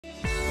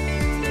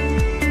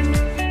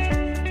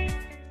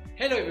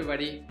Hello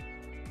everybody,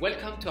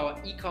 welcome to our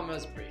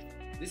e-commerce brief.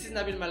 This is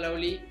Nabil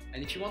Malouli,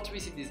 and if you want to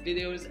receive these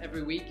videos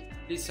every week,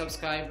 please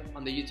subscribe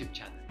on the YouTube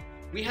channel.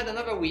 We had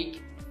another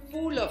week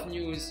full of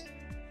news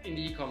in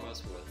the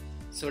e-commerce world.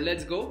 So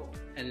let's go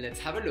and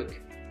let's have a look.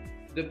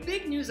 The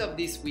big news of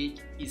this week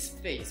is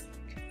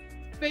Facebook.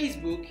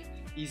 Facebook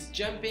is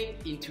jumping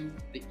into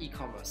the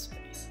e-commerce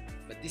space,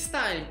 but this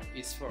time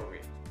it's for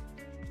real.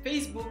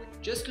 Facebook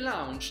just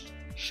launched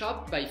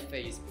Shop by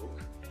Facebook,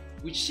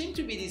 which seemed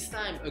to be this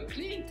time a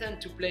clear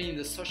intent to play in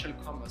the social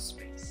commerce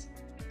space.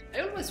 I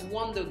always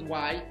wondered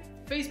why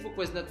Facebook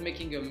was not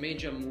making a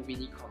major move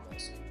in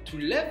e-commerce to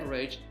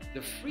leverage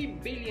the 3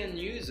 billion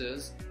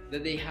users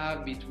that they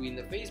have between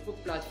the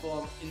Facebook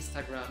platform,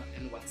 Instagram,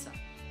 and WhatsApp.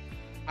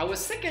 Our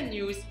second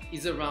news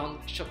is around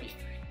Shopify.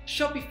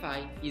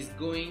 Shopify is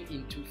going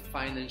into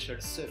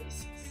financial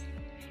services.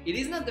 It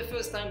is not the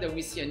first time that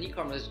we see an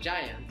e-commerce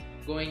giant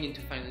going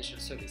into financial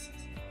services,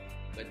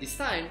 but this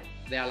time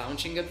they are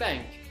launching a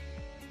bank.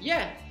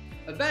 Yeah,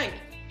 a bank.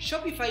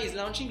 Shopify is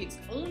launching its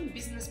own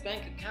business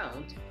bank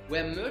account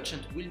where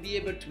merchants will be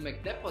able to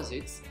make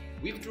deposits,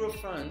 withdraw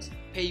funds,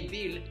 pay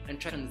bills and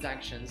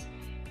transactions,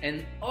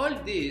 and all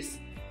this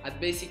at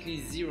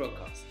basically zero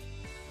cost.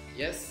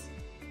 Yes,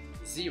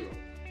 zero.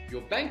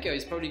 Your banker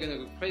is probably going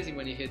to go crazy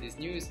when you hear this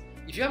news.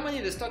 If you have money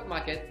in the stock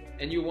market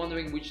and you're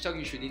wondering which stock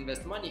you should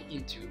invest money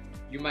into,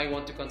 you might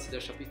want to consider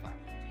Shopify.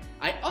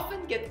 I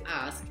often get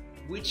asked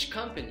which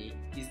company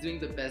is doing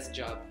the best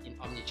job in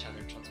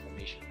omnichannel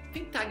transformation. I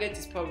think Target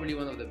is probably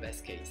one of the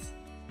best cases.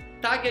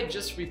 Target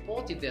just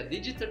reported their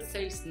digital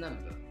sales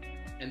number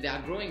and they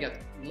are growing at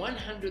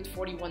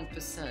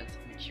 141%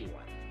 in Q1.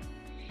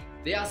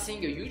 They are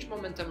seeing a huge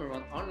momentum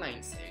around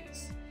online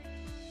sales.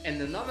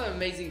 And another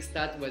amazing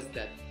stat was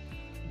that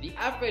the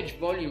average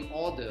volume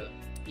order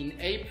in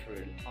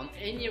April on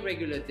any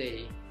regular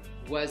day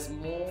was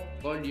more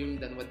volume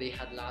than what they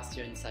had last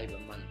year in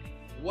Cyber Monday.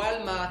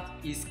 Walmart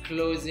is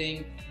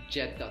closing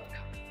Jet.com.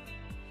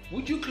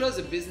 Would you close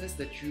a business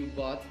that you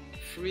bought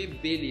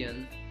 $3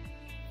 billion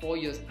 4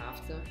 years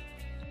after?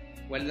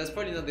 Well, that's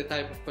probably not the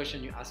type of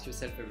question you ask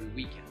yourself every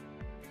weekend,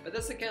 but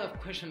that's the kind of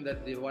question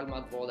that the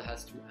Walmart board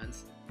has to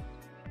answer.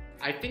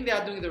 I think they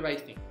are doing the right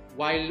thing.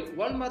 While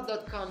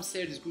Walmart.com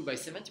sales grew by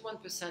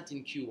 71%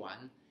 in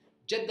Q1,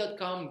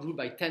 Jet.com grew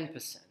by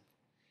 10%.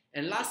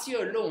 And last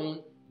year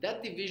alone,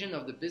 that division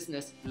of the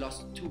business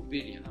lost $2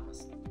 billion.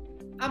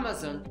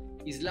 Amazon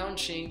is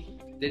launching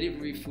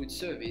delivery food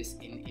service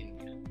in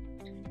India.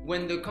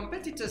 When the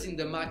competitors in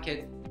the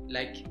market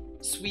like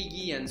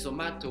Swiggy and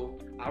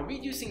Zomato are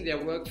reducing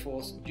their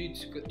workforce due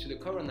to the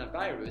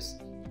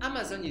coronavirus,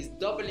 Amazon is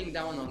doubling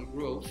down on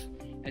growth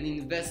and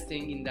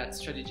investing in that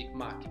strategic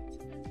market.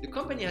 The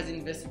company has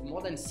invested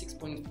more than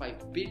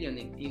 6.5 billion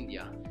in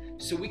India,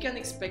 so we can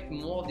expect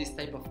more of this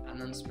type of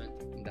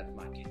announcement in that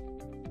market.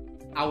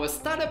 Our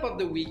startup of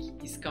the week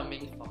is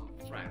coming from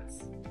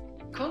France.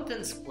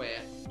 Content Square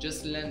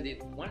just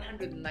landed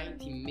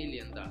 $190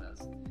 million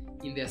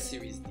in their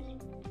Series D.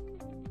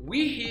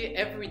 We hear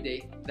every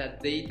day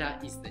that data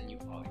is the new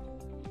oil.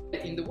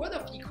 In the world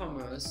of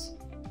e-commerce,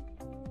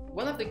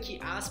 one of the key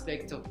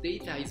aspects of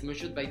data is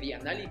measured by the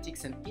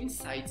analytics and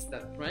insights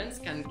that brands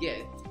can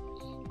get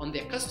on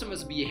their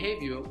customers'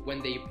 behavior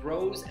when they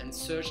browse and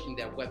search in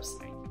their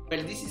website.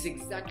 Well, this is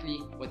exactly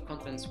what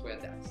Content Square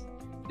does.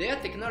 Their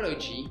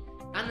technology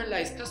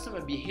analyzes customer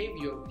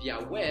behavior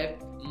via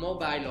web,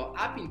 mobile or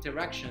app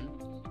interaction,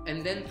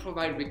 and then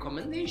provide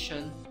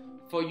recommendations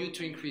for you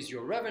to increase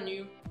your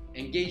revenue,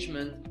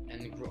 engagement,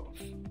 and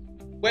growth.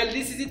 Well,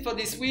 this is it for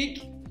this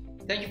week.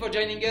 Thank you for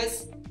joining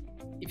us.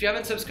 If you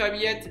haven't subscribed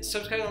yet,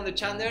 subscribe on the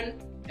channel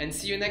and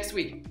see you next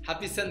week.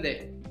 Happy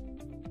Sunday.